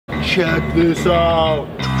Check this out.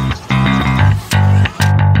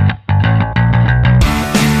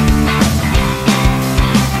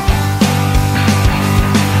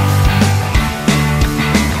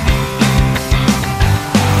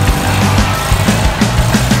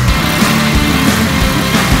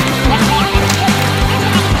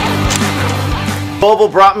 Volvo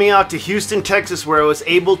brought me out to Houston, Texas, where I was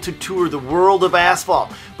able to tour the world of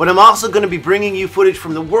asphalt. But I'm also going to be bringing you footage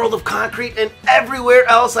from the world of concrete and everywhere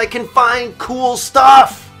else I can find cool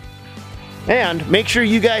stuff. And make sure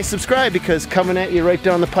you guys subscribe, because coming at you right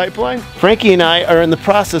down the pipeline, Frankie and I are in the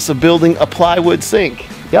process of building a plywood sink.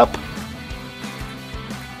 Yep.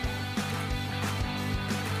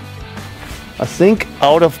 A sink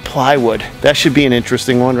out of plywood. That should be an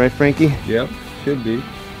interesting one, right, Frankie? Yep, should be.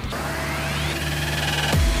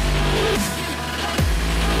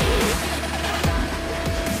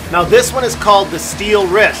 Now this one is called the steel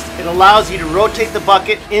wrist. It allows you to rotate the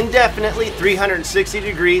bucket indefinitely 360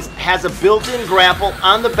 degrees, has a built-in grapple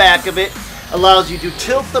on the back of it, allows you to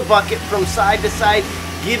tilt the bucket from side to side,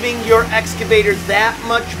 giving your excavator that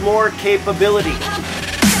much more capability.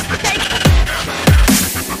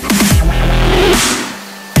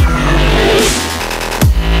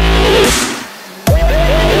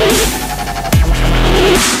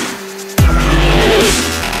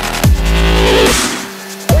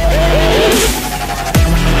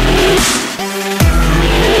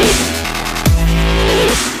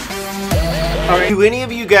 Do any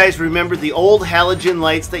of you guys remember the old halogen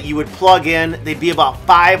lights that you would plug in? They'd be about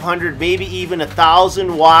 500, maybe even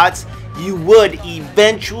 1,000 watts. You would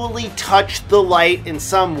eventually touch the light in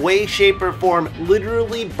some way, shape, or form,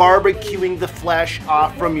 literally barbecuing the flesh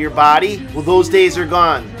off from your body. Well, those days are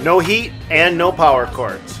gone. No heat and no power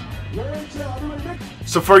cords.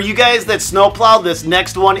 So for you guys that snowplow, this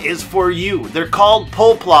next one is for you. They're called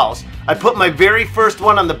pull plows. I put my very first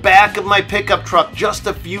one on the back of my pickup truck just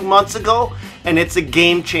a few months ago, and it's a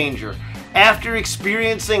game changer. After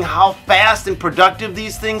experiencing how fast and productive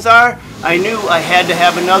these things are, I knew I had to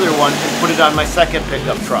have another one and put it on my second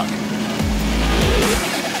pickup truck.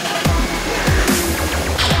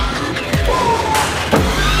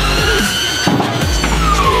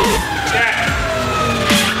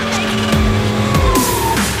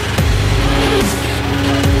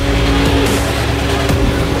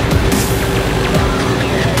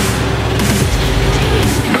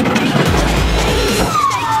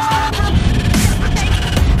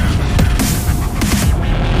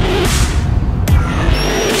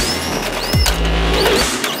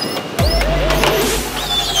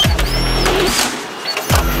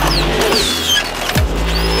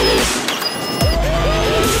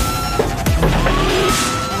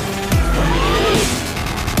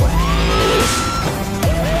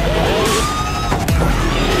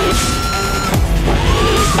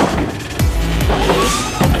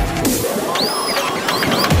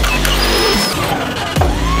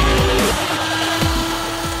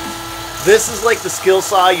 This is like the skill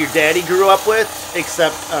saw your daddy grew up with,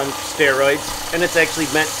 except on steroids, and it's actually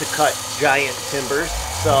meant to cut giant timbers,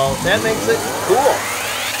 so that makes it cool.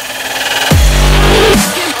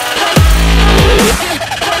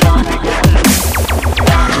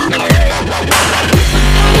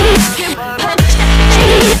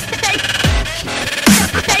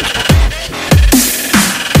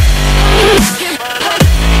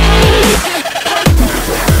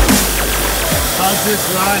 How's this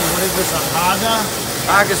run? What is this, a Haga?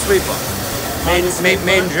 Haga sweeper. Made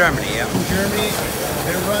in Germany, yeah. In Germany?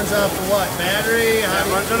 It runs off of what? Battery? It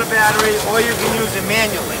runs on a battery, or you can use it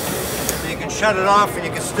manually. So you can shut it off and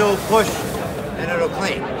you can still push and it'll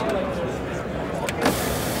clean. To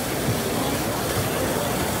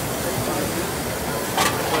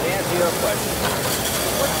answer your question,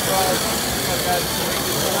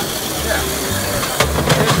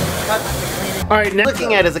 Alright, now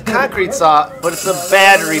looking at it as a concrete saw, but it's a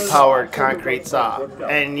battery-powered concrete saw.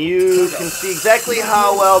 And you can see exactly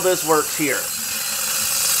how well this works here.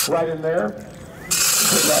 Right in there.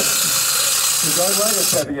 He's going right at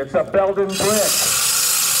Teddy. It's a Belden brick.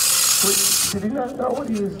 Did he not know what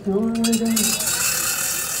he was doing with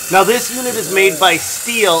it? Now this unit is made by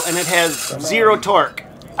steel and it has zero torque.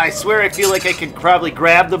 I swear I feel like I could probably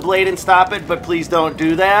grab the blade and stop it, but please don't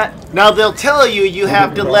do that. Now they'll tell you you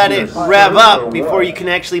have to let it rev up before you can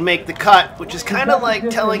actually make the cut, which is kind of like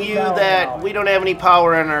telling you that we don't have any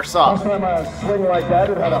power in our saw. This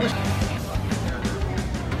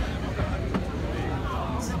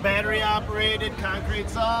is battery operated concrete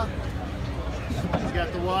saw. It's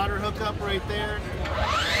got the water hookup right there.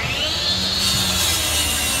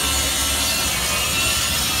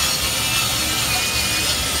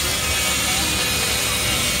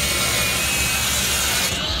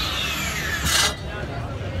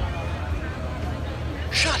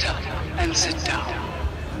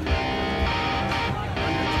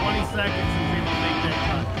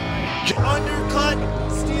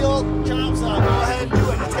 vertical chop saw. Go ahead and do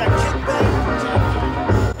it. It's got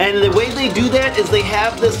kickback. And the way they do that is they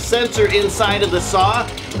have this sensor inside of the saw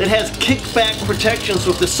that has kickback protection.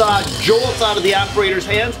 So if the saw jolts out of the operator's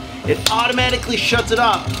hands, it automatically shuts it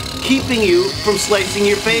off, keeping you from slicing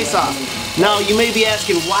your face off. Now you may be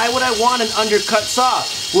asking, why would I want an undercut saw?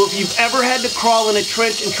 Well, if you've ever had to crawl in a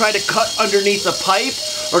trench and try to cut underneath a pipe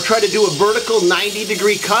or try to do a vertical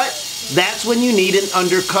 90-degree cut, that's when you need an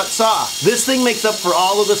undercut saw. This thing makes up for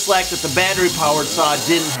all of the slack that the battery-powered saw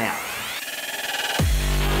didn't have.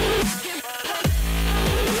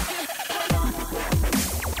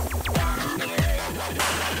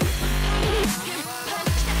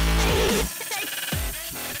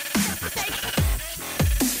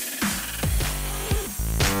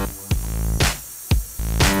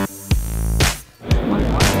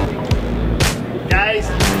 Guys,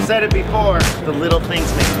 I've said it before, the little things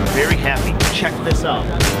make me very happy. Check this out.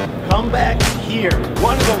 Come back here.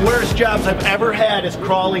 One of the worst jobs I've ever had is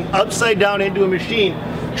crawling upside down into a machine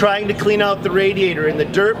trying to clean out the radiator. In the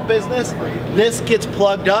dirt business, this gets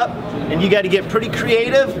plugged up and you got to get pretty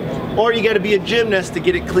creative, or you got to be a gymnast to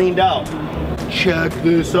get it cleaned out. Check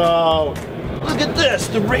this out. Look at this.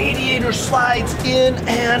 The radiator slides in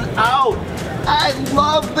and out. I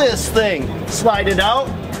love this thing. Slide it out,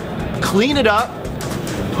 clean it up,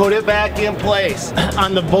 put it back in place.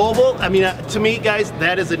 On the Volvo, I mean, to me, guys,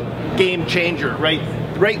 that is a game changer,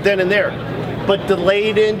 right then and there. But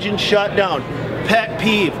delayed engine shutdown, pet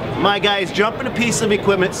peeve. My guys jump in a piece of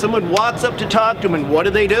equipment, someone walks up to talk to them, and what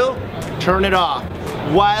do? Turn it off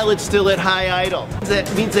while it's still at high idle.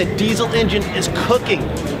 That means that diesel engine is cooking.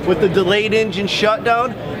 With the delayed engine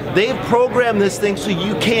shutdown, they've programmed this thing so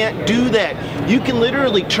you can't do that. You can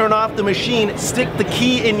literally turn off the machine, stick the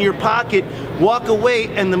key in your pocket, walk away,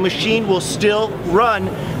 and the machine will still run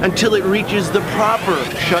until it reaches the proper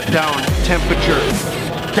shutdown temperature.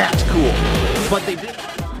 That's cool. But they did.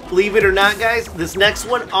 Believe it or not, guys, this next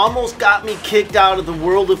one almost got me kicked out of the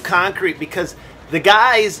world of concrete because the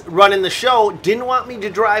guys running the show didn't want me to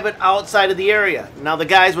drive it outside of the area. Now the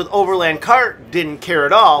guys with Overland Cart didn't care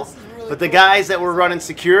at all, but the guys that were running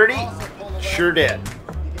security sure did.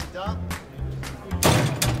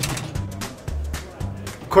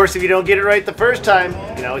 Of course, if you don't get it right the first time,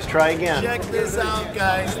 you can always try again. Check this out,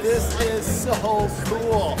 guys. This is so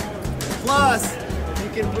cool. Plus, you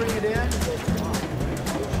can bring it in.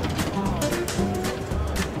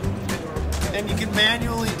 And you can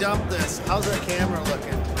manually dump this. How's that camera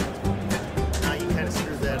looking? Now you kind of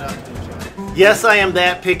screwed that up, didn't you? Yes, I am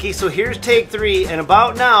that picky. So here's take 3, and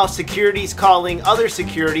about now, security's calling other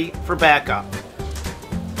security for backup.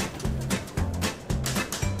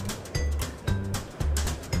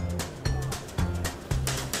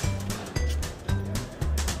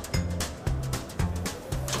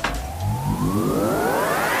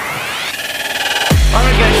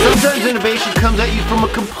 Sometimes innovation comes at you from a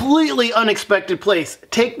completely unexpected place.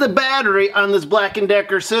 Take the battery on this Black &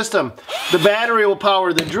 Decker system. The battery will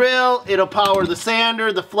power the drill, it'll power the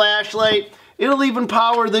sander, the flashlight, it'll even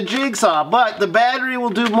power the jigsaw, but the battery will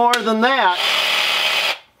do more than that.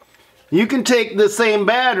 You can take the same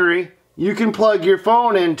battery, you can plug your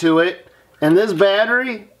phone into it, and this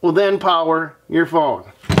battery will then power your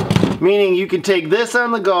phone. Meaning you can take this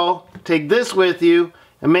on the go, take this with you,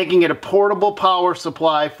 and making it a portable power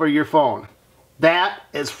supply for your phone. That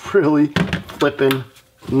is really flippin'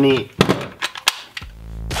 neat.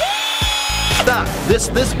 Stop.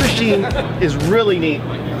 This machine is really neat.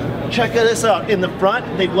 Check this out. In the front,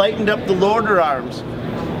 they've lightened up the loader arms,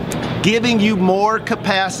 giving you more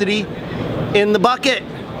capacity in the bucket.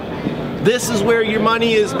 This is where your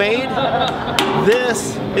money is made.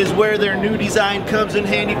 This is where their new design comes in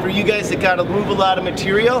handy for you guys that gotta move a lot of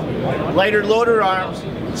material. Lighter loader arms,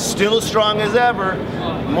 still as strong as ever,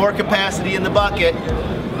 more capacity in the bucket,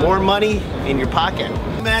 more money in your pocket.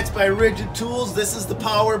 Max by Rigid Tools. This is the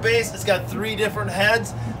power base. It's got 3 different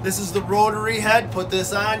heads. This is the rotary head. Put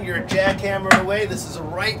this on, you're jackhammering away. This is a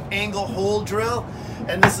right angle hole drill.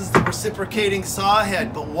 And this is the reciprocating saw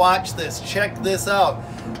head. But watch this, check this out.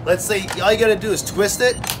 Let's say all you gotta do is twist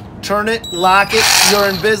it, turn it, lock it, you're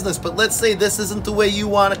in business. But let's say this isn't the way you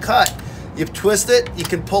wanna cut. You twist it, you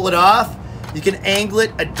can pull it off, you can angle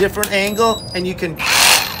it a different angle, and you can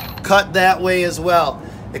cut that way as well.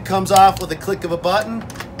 It comes off with a click of a button,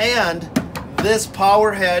 and this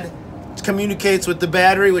power head communicates with the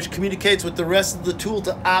battery, which communicates with the rest of the tool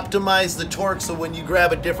to optimize the torque. So when you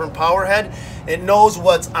grab a different power head, it knows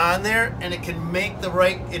what's on there, and it can make the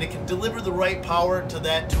right, and it can deliver the right power to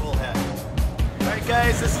that tool head. All right,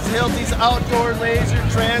 guys, this is Hilti's outdoor laser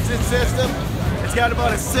transit system. It's got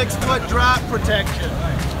about a 6-foot drop protection.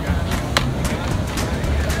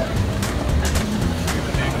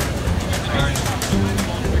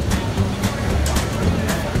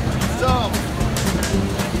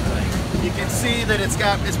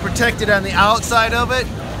 it's protected on the outside of it,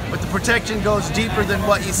 but the protection goes deeper than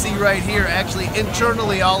what you see right here. Actually,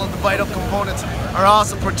 internally, all of the vital components are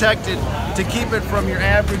also protected to keep it from your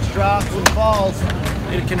average drops and falls.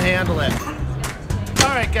 It can handle it.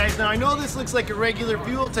 Alright guys, now I know this looks like a regular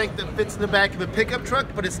fuel tank that fits in the back of a pickup truck,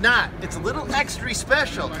 but it's not. It's a little extra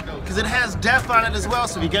special because it has DEF on it as well,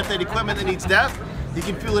 so if you get that equipment that needs DEF, you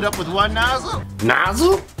can fuel it up with one nozzle.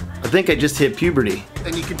 Nozzle? I think I just hit puberty.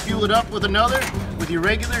 And you can fuel it up with another with your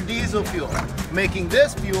regular diesel fuel, making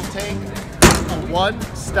this fuel tank a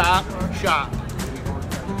one-stop shop.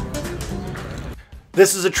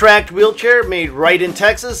 This is a tracked wheelchair made right in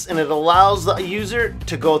Texas, and it allows the user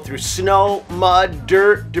to go through snow, mud,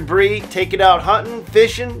 dirt, debris, take it out hunting,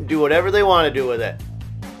 fishing, do whatever they want to do with it.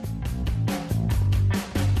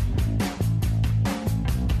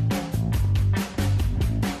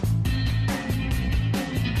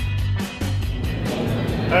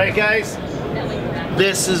 Alright guys,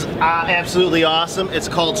 this is absolutely awesome. It's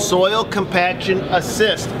called Soil Compaction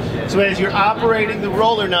Assist. So as you're operating the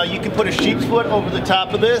roller now, you can put a sheep's foot over the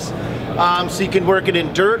top of this, so you can work it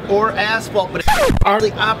in dirt or asphalt. But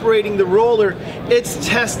if operating the roller, it's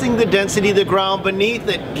testing the density of the ground beneath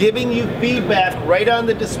it, giving you feedback right on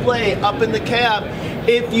the display up in the cab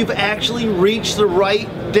if you've actually reached the right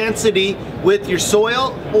density with your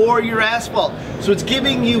soil or your asphalt. So it's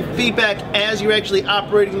giving you feedback as you're actually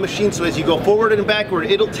operating the machine. So as you go forward and backward,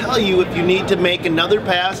 it'll tell you if you need to make another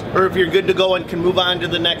pass or if you're good to go and can move on to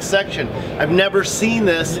the next section. I've never seen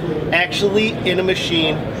this actually in a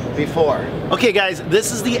machine before. Okay guys,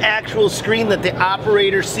 this is the actual screen that the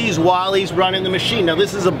operator sees while he's running the machine. Now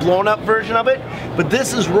this is a blown up version of it, but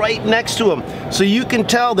this is right next to him. So you can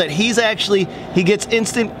tell that he gets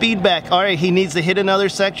instant feedback. All right, he needs to hit another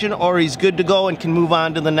section or he's good to go and can move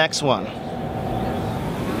on to the next one.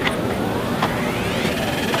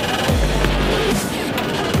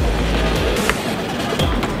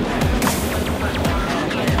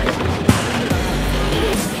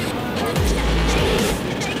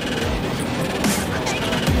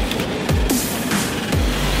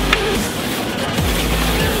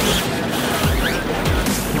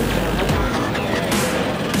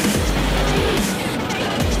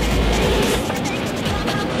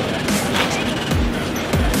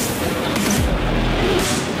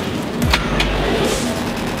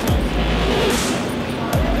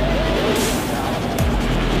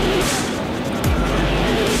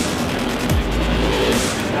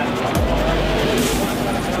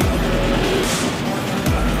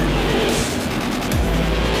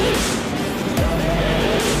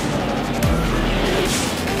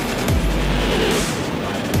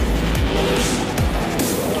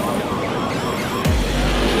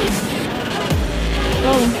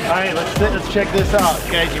 Alright, let's check this out.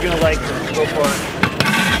 Guys, you're gonna like this. Go for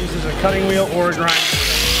it. Uses a cutting wheel or a grinder.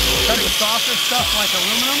 Cut the softer stuff like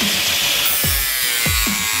aluminum.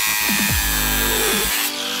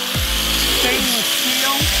 Stainless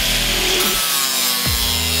steel.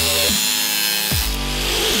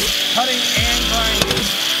 Cutting and grinding.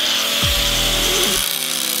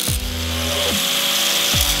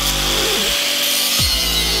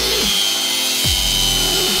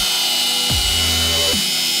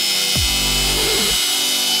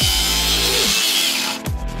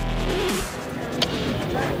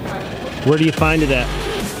 Where do you find it at?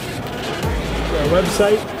 Our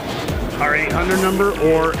website, our 800 number,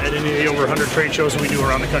 or at any of the over 100 trade shows we do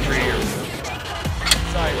around the country a year.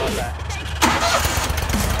 Sorry about that.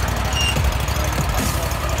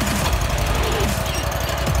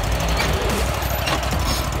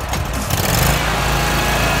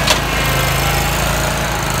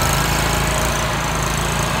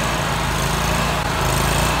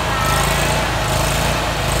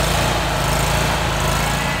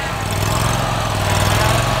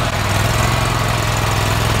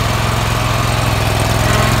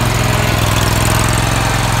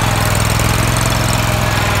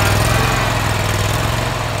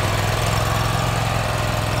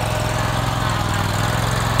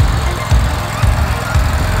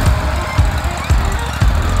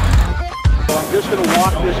 Just going to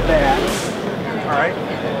walk this back, all right,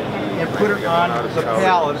 and put it on the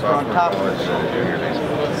pallet on top of it.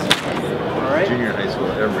 All right? Junior high school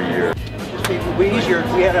every year. Just it would be easier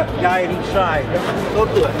if we had a guy at each side. Don't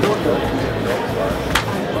do it, don't do it.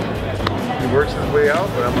 He works his way out,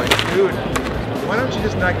 but I'm like, dude, why don't you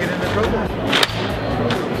just not get into trouble?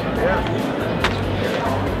 Yeah.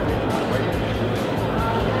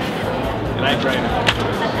 And I try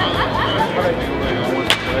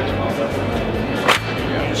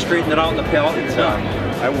Straighten it out in the pallet and done.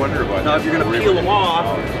 I wonder about Now if you're going to peel them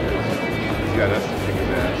off, yeah, that's the thing with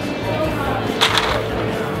that.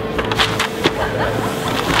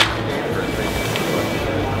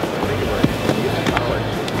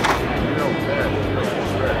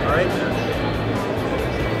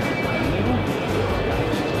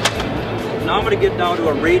 Now I'm going to get down to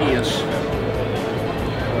a radius. I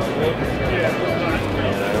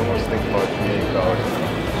almost think about community college.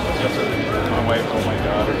 My wife told my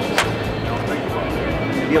daughter, she said, don't think about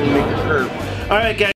it. Be able to make a curve. All right, guys.